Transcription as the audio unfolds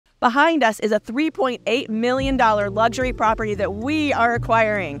Behind us is a $3.8 million luxury property that we are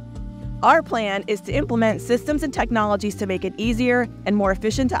acquiring. Our plan is to implement systems and technologies to make it easier and more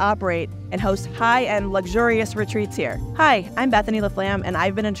efficient to operate and host high-end luxurious retreats here. Hi, I'm Bethany LaFlam, and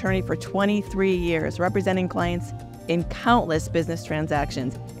I've been an attorney for 23 years, representing clients in countless business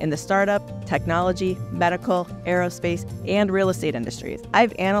transactions in the startup, technology, medical, aerospace, and real estate industries.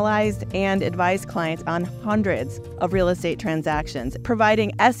 I've analyzed and advised clients on hundreds of real estate transactions,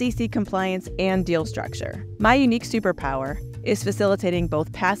 providing SEC compliance and deal structure. My unique superpower is facilitating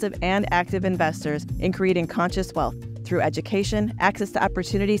both passive and active investors in creating conscious wealth through education, access to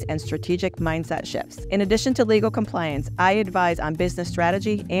opportunities, and strategic mindset shifts. In addition to legal compliance, I advise on business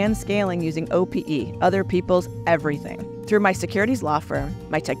strategy and scaling using OPE, other people's everything. Through my securities law firm,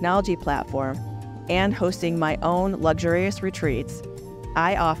 my technology platform, and hosting my own luxurious retreats,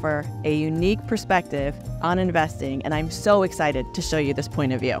 I offer a unique perspective on investing, and I'm so excited to show you this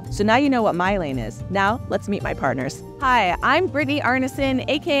point of view. So now you know what my lane is. Now let's meet my partners. Hi, I'm Brittany Arneson,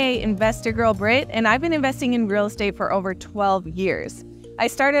 aka Investor Girl Brit, and I've been investing in real estate for over 12 years. I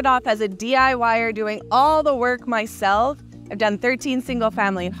started off as a DIYer doing all the work myself. I've done 13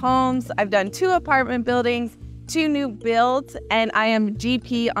 single-family homes, I've done 2 apartment buildings, 2 new builds, and I am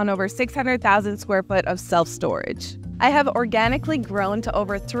GP on over 600,000 square foot of self-storage. I have organically grown to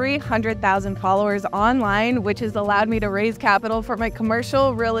over 300,000 followers online, which has allowed me to raise capital for my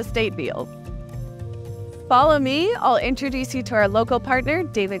commercial real estate deals. Follow me, I'll introduce you to our local partner,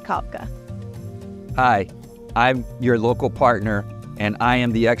 David Kopka. Hi, I'm your local partner, and I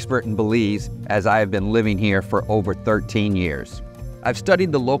am the expert in Belize, as I have been living here for over 13 years. I've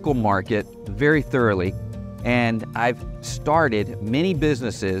studied the local market very thoroughly, and I've started many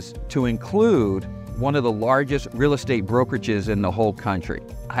businesses to include one of the largest real estate brokerages in the whole country.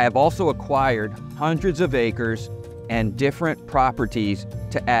 I have also acquired hundreds of acres and different properties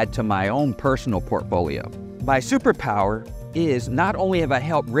to add to my own personal portfolio. My superpower is not only have I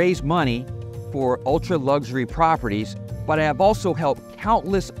helped raise money for ultra luxury properties, but I have also helped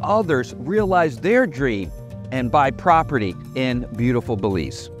countless others realize their dream and buy property in beautiful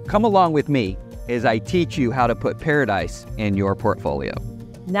Belize. Come along with me as I teach you how to put paradise in your portfolio.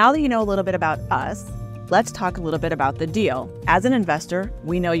 Now that you know a little bit about us, let's talk a little bit about the deal. As an investor,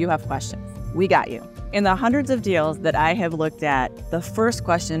 we know you have questions. We got you. In the hundreds of deals that I have looked at, the first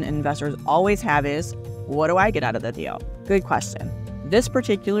question investors always have is, what do I get out of the deal? Good question. This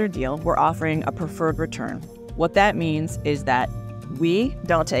particular deal, we're offering a preferred return. What that means is that we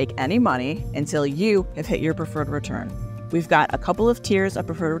don't take any money until you have hit your preferred return. We've got a couple of tiers of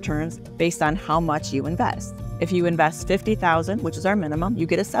preferred returns based on how much you invest. If you invest $50,000, which is our minimum, you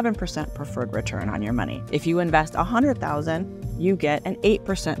get a 7% preferred return on your money. If you invest $100,000, you get an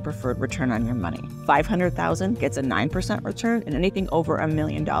 8% preferred return on your money. $500,000 gets a 9% return, and anything over $1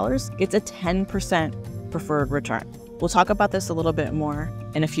 million gets a 10% preferred return. We'll talk about this a little bit more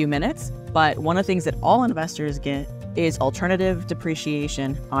in a few minutes, but one of the things that all investors get is alternative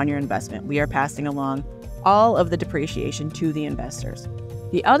depreciation on your investment. We are passing along all of the depreciation to the investors.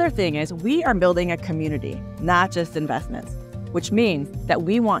 The other thing is we are building a community, not just investments, which means that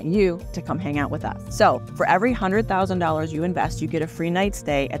we want you to come hang out with us. So for every $100,000 you invest, you get a free night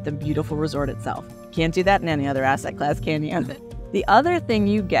stay at the beautiful resort itself. Can't do that in any other asset class, can you? The other thing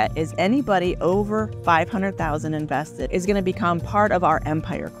you get is anybody over $500,000 invested is going to become part of our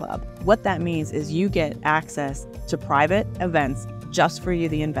Empire Club. What that means is you get access to private events just for you,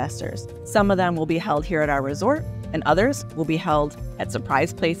 the investors. Some of them will be held here at our resort, and others will be held at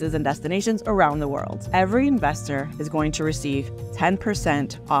surprise places and destinations around the world. Every investor is going to receive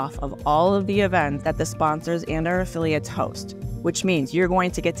 10% off of all of the events that the sponsors and our affiliates host, which means you're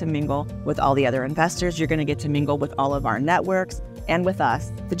going to get to mingle with all the other investors, you're going to get to mingle with all of our networks, and with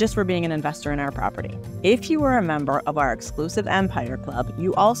us, just for being an investor in our property. If you are a member of our exclusive Empire Club,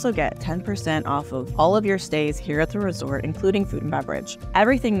 you also get 10% off of all of your stays here at the resort, including food and beverage.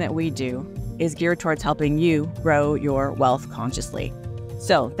 Everything that we do is geared towards helping you grow your wealth consciously.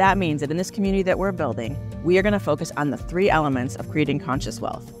 So that means that in this community that we're building, we are going to focus on the 3 elements of creating conscious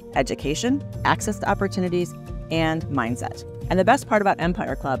wealth: education, access to opportunities, and mindset. And the best part about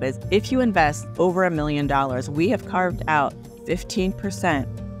Empire Club is if you invest over $1 million, we have carved out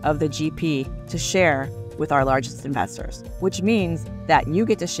 15% of the GP to share with our largest investors, which means that you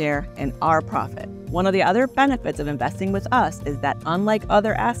get to share in our profit. One of the other benefits of investing with us is that unlike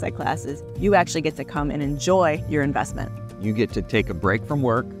other asset classes, you actually get to come and enjoy your investment. You get to take a break from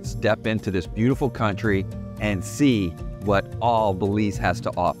work, step into this beautiful country, and see what all Belize has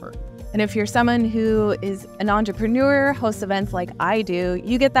to offer. And if you're someone who is an entrepreneur, hosts events like I do,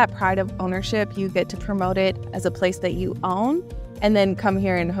 you get that pride of ownership. You get to promote it as a place that you own. and then come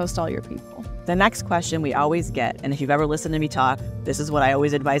here and host all your people. The next question we always get, and if you've ever listened to me talk, this is what I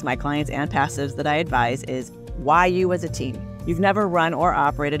always advise my clients and passives that I advise, is why you as a team? You've never run or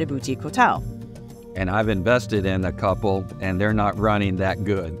operated a boutique hotel. And I've invested in a couple, and they're not running that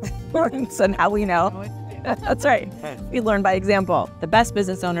good. So now we know. That's right. We learn by example. The best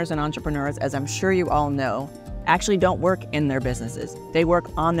business owners and entrepreneurs, as I'm sure you all know, actually don't work in their businesses. They work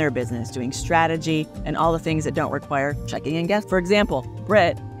on their business, doing strategy and all the things that don't require checking in guests. For example,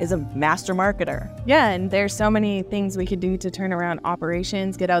 Britt is a master marketer. Yeah, and there's so many things we could do to turn around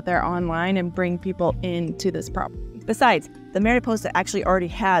operations, get out there online, and bring people into this property. Besides, the Mariposa actually already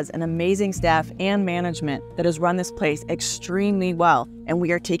has an amazing staff and management that has run this place extremely well, and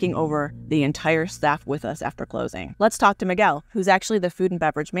we are taking over the entire staff with us after closing. Let's talk to Miguel, who's actually the food and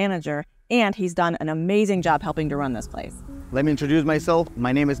beverage manager, and he's done an amazing job helping to run this place. Let me introduce myself.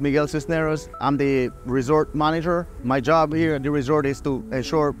 My name is Miguel Cisneros. I'm the resort manager. My job here at the resort is to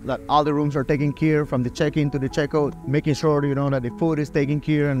ensure that all the rooms are taken care from the check-in to the check-out, making sure that the food is taken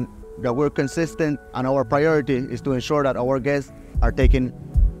care and that we're consistent, and our priority is to ensure that our guests are taken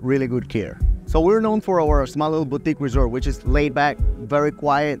really good care. So we're known for our small little boutique resort, which is laid back, very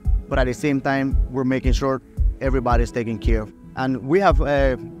quiet, but at the same time, we're making sure everybody's taken care of. And we have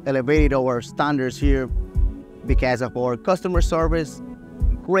elevated our standards here because of our customer service,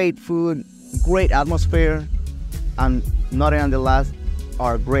 great food, great atmosphere, and not on the last,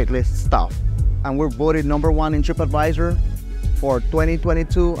 our great list staff. And we're voted #1 in TripAdvisor for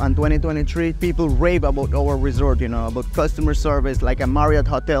 2022 and 2023. People rave about our resort, about customer service, like a Marriott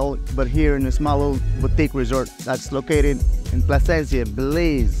hotel, but here in a small little boutique resort that's located in Placencia,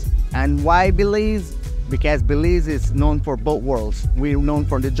 Belize. And why Belize? Because Belize is known for both worlds. We're known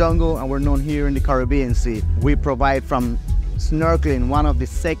for the jungle, and we're known here in the Caribbean Sea. We provide from snorkeling, one of the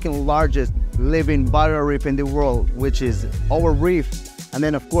second largest living barrier reef in the world, which is our reef. And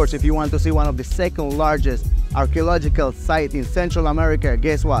then of course, if you want to see one of the second largest archaeological site in Central America,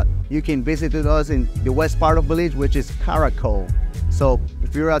 guess what? You can visit us in the west part of Belize, which is Caracol. So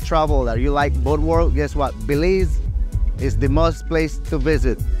if you're a traveler, you like both worlds, guess what? Belize is the must place to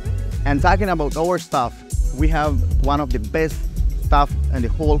visit. And talking about our staff, we have one of the best staff in the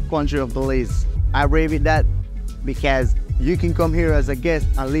whole country of Belize. I rave it that because you can come here as a guest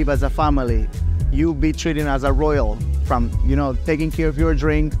and live as a family. You'll be treated as a royal, from taking care of your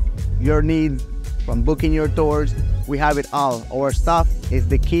drinks, your needs, from booking your tours. We have it all. Our staff is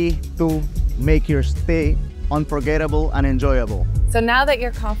the key to make your stay unforgettable and enjoyable. So now that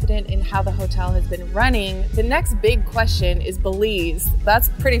you're confident in how the hotel has been running, the next big question is Belize. That's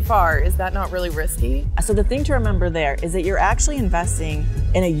pretty far. Is that not really risky? So the thing to remember there is that you're actually investing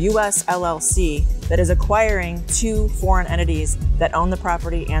in a US LLC that is acquiring 2 foreign entities that own the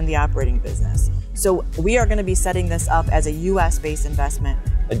property and the operating business. So we are going to be setting this up as a US-based investment.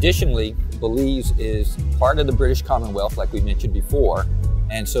 Additionally, Belize is part of the British Commonwealth, like we mentioned before,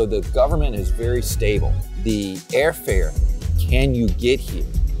 and so the government is very stable. The airfare, can you get here?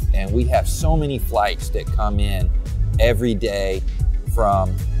 And we have so many flights that come in every day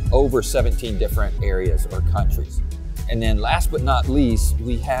from over 17 different areas or countries. And then last but not least,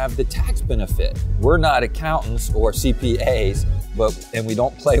 we have the tax benefit. We're not accountants or CPAs, and we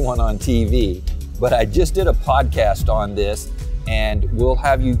don't play one on TV, but I just did a podcast on this, and we'll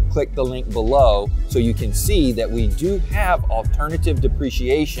have you click the link below so you can see that we do have alternative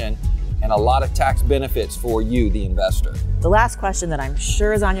depreciation and a lot of tax benefits for you, the investor. The last question that I'm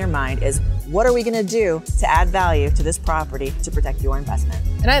sure is on your mind is, what are we going to do to add value to this property to protect your investment?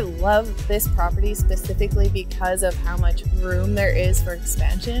 And I love this property specifically because of how much room there is for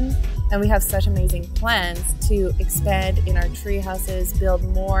expansion. And we have such amazing plans to expand in our tree houses, build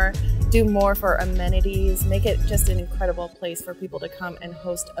more, do more for amenities, make it just an incredible place for people to come and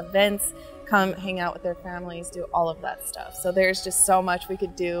host events, come hang out with their families, do all of that stuff. So there's just so much we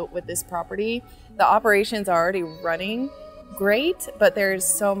could do with this property. The operations are already running great, but there's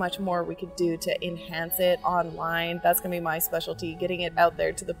so much more we could do to enhance it online. That's gonna be my specialty, getting it out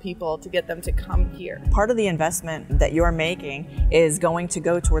there to the people to get them to come here. Part of the investment that you're making is going to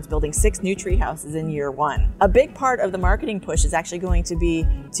go towards building 6 new tree houses in year 1. A big part of the marketing push is actually going to be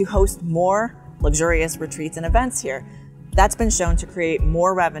to host more luxurious retreats and events here. That's been shown to create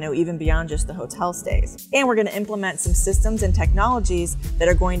more revenue even beyond just the hotel stays. And we're going to implement some systems and technologies that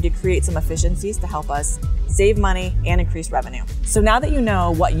are going to create some efficiencies to help us save money and increase revenue. So now that you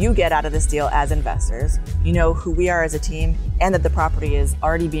know what you get out of this deal as investors, you know who we are as a team, and that the property is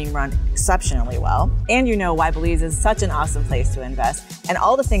already being run exceptionally well, and you know why Belize is such an awesome place to invest, and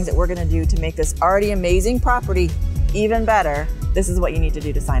all the things that we're going to do to make this already amazing property even better, this is what you need to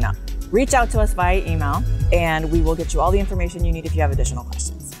do to sign up. Reach out to us via email, and we will get you all the information you need if you have additional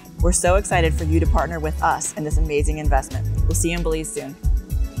questions. We're so excited for you to partner with us in this amazing investment. We'll see you in Belize soon.